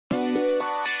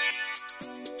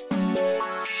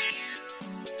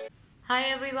Hi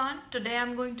everyone, today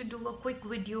I'm going to do a quick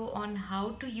video on how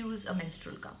to use a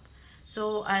menstrual cup.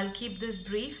 So I'll keep this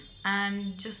brief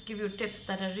and just give you tips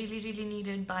that are really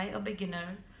needed by a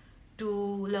beginner to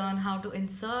learn how to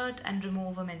insert and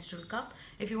remove a menstrual cup.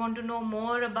 If you want to know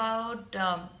more about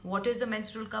what is a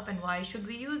menstrual cup and why should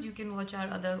we use, you can watch our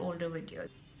other older videos.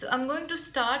 So I'm going to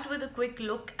start with a quick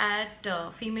look at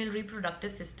female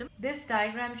reproductive system. This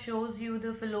diagram shows you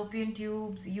the fallopian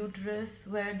tubes, uterus,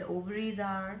 where the ovaries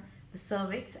are, the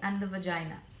cervix and the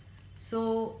vagina.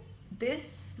 So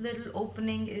this little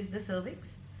opening is the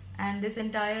cervix and this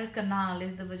entire canal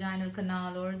is the vaginal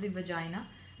canal or the vagina,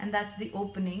 and that's the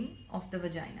opening of the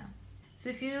vagina. So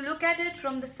if you look at it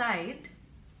from the side,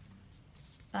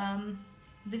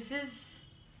 this is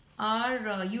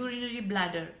our urinary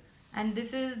bladder and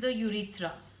this is the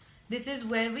urethra. This is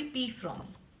where we pee from,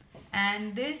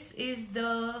 and this is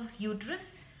the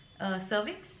uterus,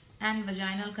 cervix and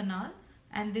vaginal canal,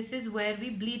 and this is where we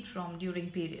bleed from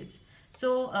during periods.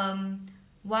 So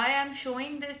why I'm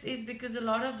showing this is because a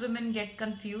lot of women get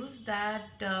confused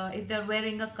that if they're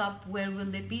wearing a cup, where will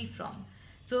they pee from?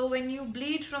 So when you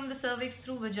bleed from the cervix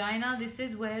through vagina, this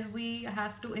is where we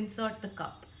have to insert the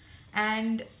cup,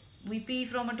 and we pee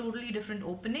from a totally different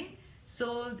opening.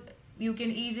 So you can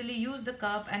easily use the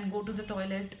cup and go to the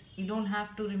toilet. You don't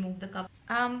have to remove the cup.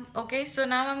 Okay, so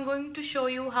now I'm going to show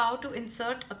you how to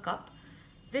insert a cup.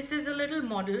 This is a little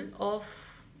model of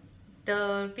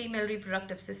the female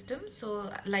reproductive system.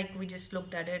 So like we just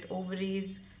looked at it,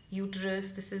 ovaries,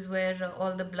 uterus, this is where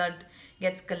all the blood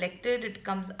gets collected, it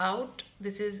comes out.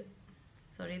 This is,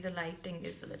 sorry, the lighting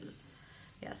is a little,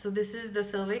 yeah, so this is the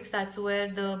cervix, that's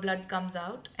where the blood comes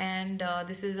out, and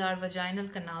this is our vaginal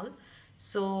canal.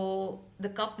 So the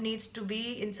cup needs to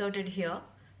be inserted here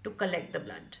to collect the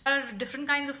blood. There are different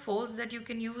kinds of folds that you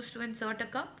can use to insert a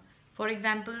cup. For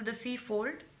example, the C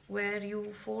fold, where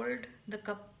you fold the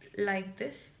cup like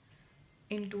this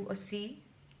into a C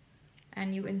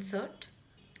and you insert.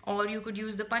 Or you could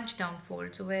use the punch down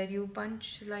fold, so where you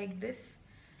punch like this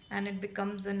and it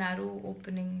becomes a narrow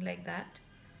opening like that,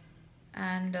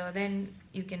 and then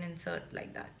you can insert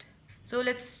like that. So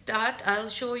let's start. I'll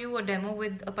show you a demo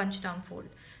with a punch down fold.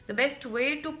 The best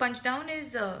way to punch down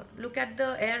is look at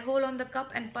the air hole on the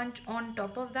cup and punch on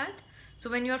top of that. So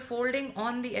when you're folding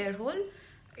on the air hole,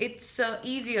 it's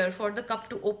easier for the cup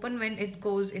to open when it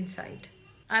goes inside.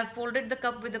 I've folded the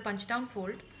cup with a punch down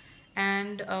fold,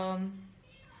 and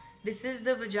this is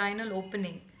the vaginal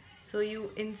opening. So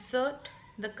you insert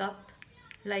the cup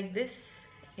like this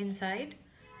inside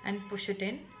and push it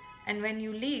in, and when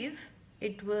you leave,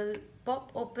 it will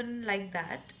pop open like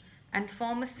that and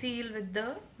form a seal with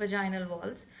the vaginal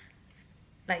walls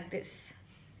like this.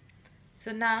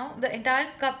 So now the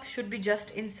entire cup should be just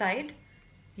inside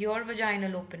your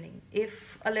vaginal opening.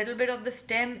 If a little bit of the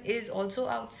stem is also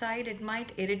outside, it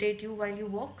might irritate you while you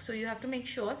walk, so you have to make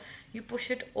sure you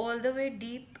push it all the way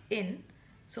deep in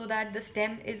so that the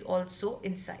stem is also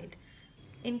inside.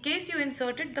 In case you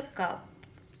inserted the cup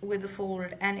with a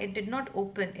fold and it did not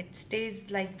open, it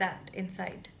stays like that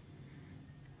inside,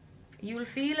 you'll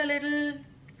feel a little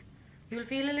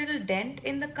dent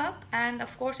in the cup, and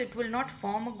of course it will not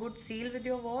form a good seal with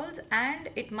your walls and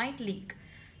it might leak.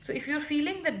 So if you're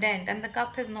feeling the dent and the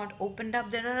cup has not opened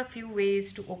up, there are a few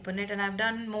ways to open it, and I've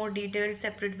done more detailed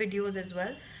separate videos as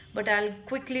well, but I'll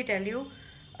quickly tell you.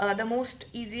 The most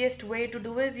easiest way to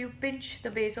do is you pinch the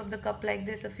base of the cup like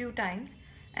this a few times,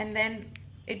 and then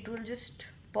it will just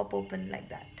pop open like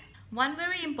that. One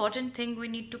very important thing we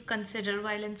need to consider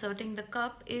while inserting the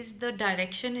cup is the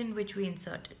direction in which we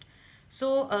insert it.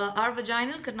 So our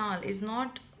vaginal canal is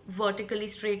not vertically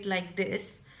straight like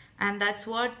this, and that's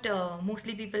what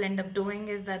mostly people end up doing,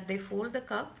 is that they fold the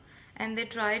cup and they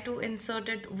try to insert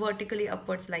it vertically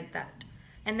upwards like that,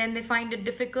 and then they find it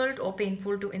difficult or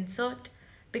painful to insert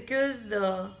because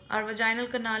our vaginal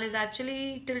canal is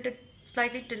actually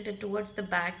slightly tilted towards the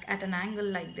back at an angle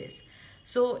like this.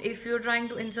 So if you're trying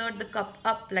to insert the cup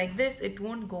up like this, it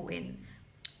won't go in.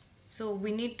 So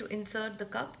we need to insert the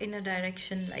cup in a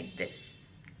direction like this.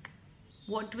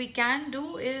 What we can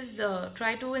do is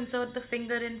try to insert the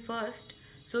finger in first,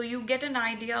 so you get an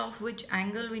idea of which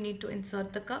angle we need to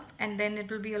insert the cup, and then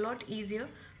it will be a lot easier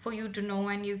for you to know,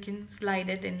 and you can slide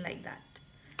it in like that.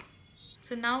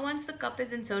 So now once the cup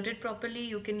is inserted properly,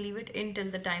 you can leave it in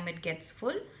till the time it gets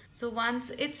full. So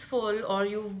once it's full, or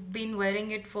you've been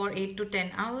wearing it for 8 to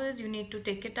 10 hours, you need to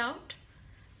take it out,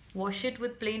 wash it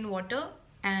with plain water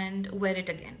and wear it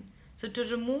again. So to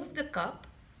remove the cup,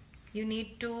 you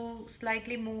need to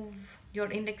slightly move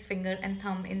your index finger and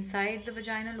thumb inside the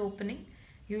vaginal opening.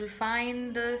 You'll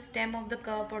find the stem of the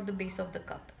cup or the base of the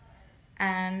cup,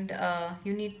 and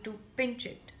you need to pinch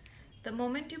it. The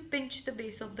moment you pinch the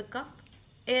base of the cup,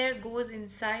 air goes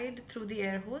inside through the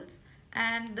air holes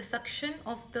and the suction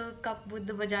of the cup with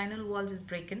the vaginal walls is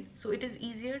broken, so it is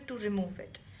easier to remove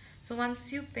it. So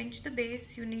once you pinch the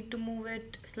base, you need to move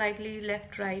it slightly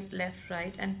left,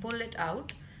 right and pull it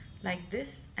out like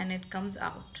this, and it comes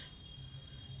out.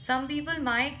 Some people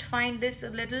might find this a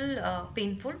little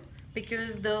painful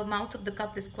because the mouth of the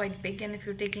cup is quite big, and if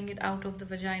you're taking it out of the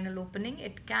vaginal opening,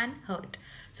 it can hurt.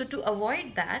 So to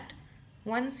avoid that,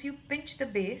 once you pinch the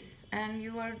base and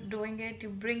you are doing it, you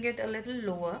bring it a little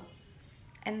lower,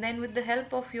 and then with the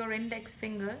help of your index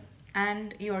finger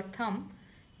and your thumb,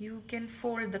 you can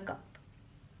fold the cup.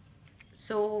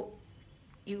 So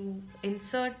you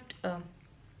insert,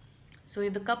 so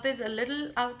the cup is a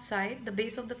little outside, the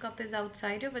base of the cup is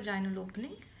outside your vaginal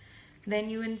opening. Then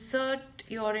you insert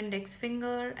your index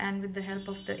finger, and with the help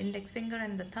of the index finger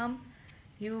and the thumb,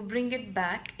 you bring it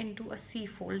back into a C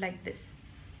fold like this.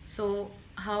 So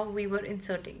how we were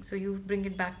inserting, so you bring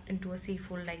it back into a C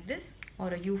fold like this, or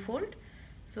a U fold.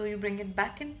 So you bring it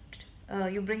back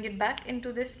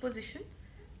into this position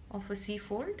of a C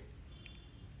fold,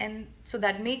 and so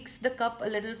that makes the cup a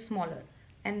little smaller,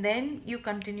 and then you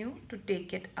continue to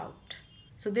take it out.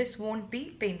 So this won't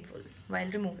be painful while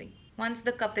removing. Once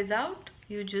the cup is out,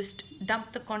 you just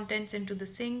dump the contents into the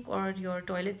sink or your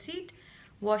toilet seat,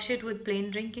 wash it with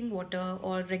plain drinking water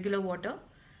or regular water,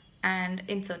 and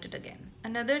insert it again.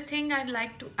 Another thing I'd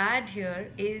like to add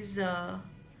here is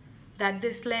that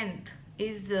this length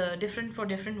is different for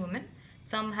different women.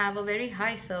 Some have a very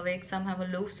high cervix, some have a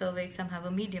low cervix, some have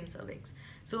a medium cervix.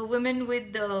 So women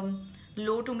with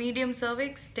low to medium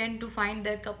cervix tend to find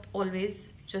their cup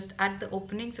always just at the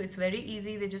opening, so it's very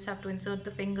easy. They just have to insert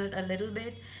the finger a little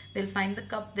bit, they'll find the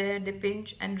cup there, they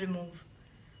pinch and remove.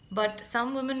 But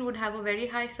some women would have a very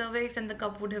high cervix and the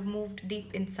cup would have moved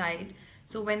deep inside,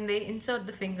 so when they insert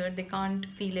the finger, they can't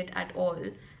feel it at all,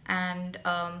 and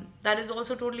that is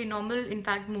also totally normal. In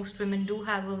fact, most women do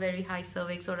have a very high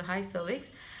cervix or a high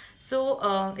cervix.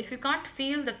 So if you can't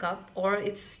feel the cup or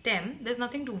its stem, there's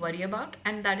nothing to worry about,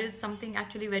 and that is something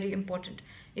actually very important.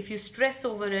 If you stress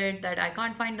over it, that I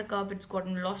can't find the cup, it's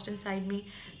gotten lost inside me,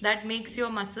 that makes your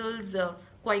muscles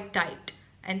quite tight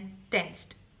and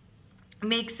tensed,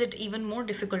 makes it even more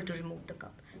difficult to remove the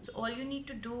cup. So all you need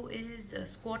to do is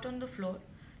squat on the floor.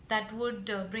 That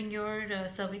would bring your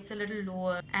cervix a little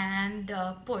lower, and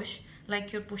push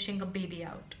like you're pushing a baby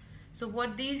out. So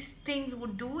what these things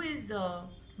would do is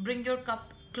bring your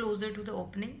cup closer to the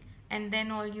opening, and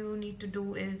then all you need to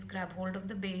do is grab hold of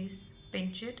the base,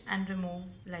 pinch it and remove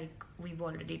like we've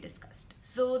already discussed.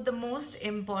 So the most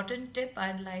important tip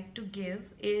I'd like to give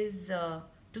is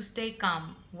to stay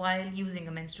calm while using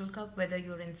a menstrual cup, whether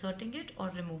you're inserting it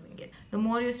or removing it. The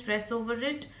more you stress over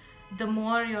it, the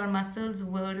more your muscles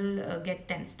will get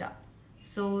tensed up.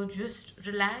 So just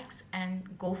relax and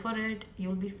go for it,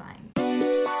 you'll be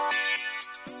fine.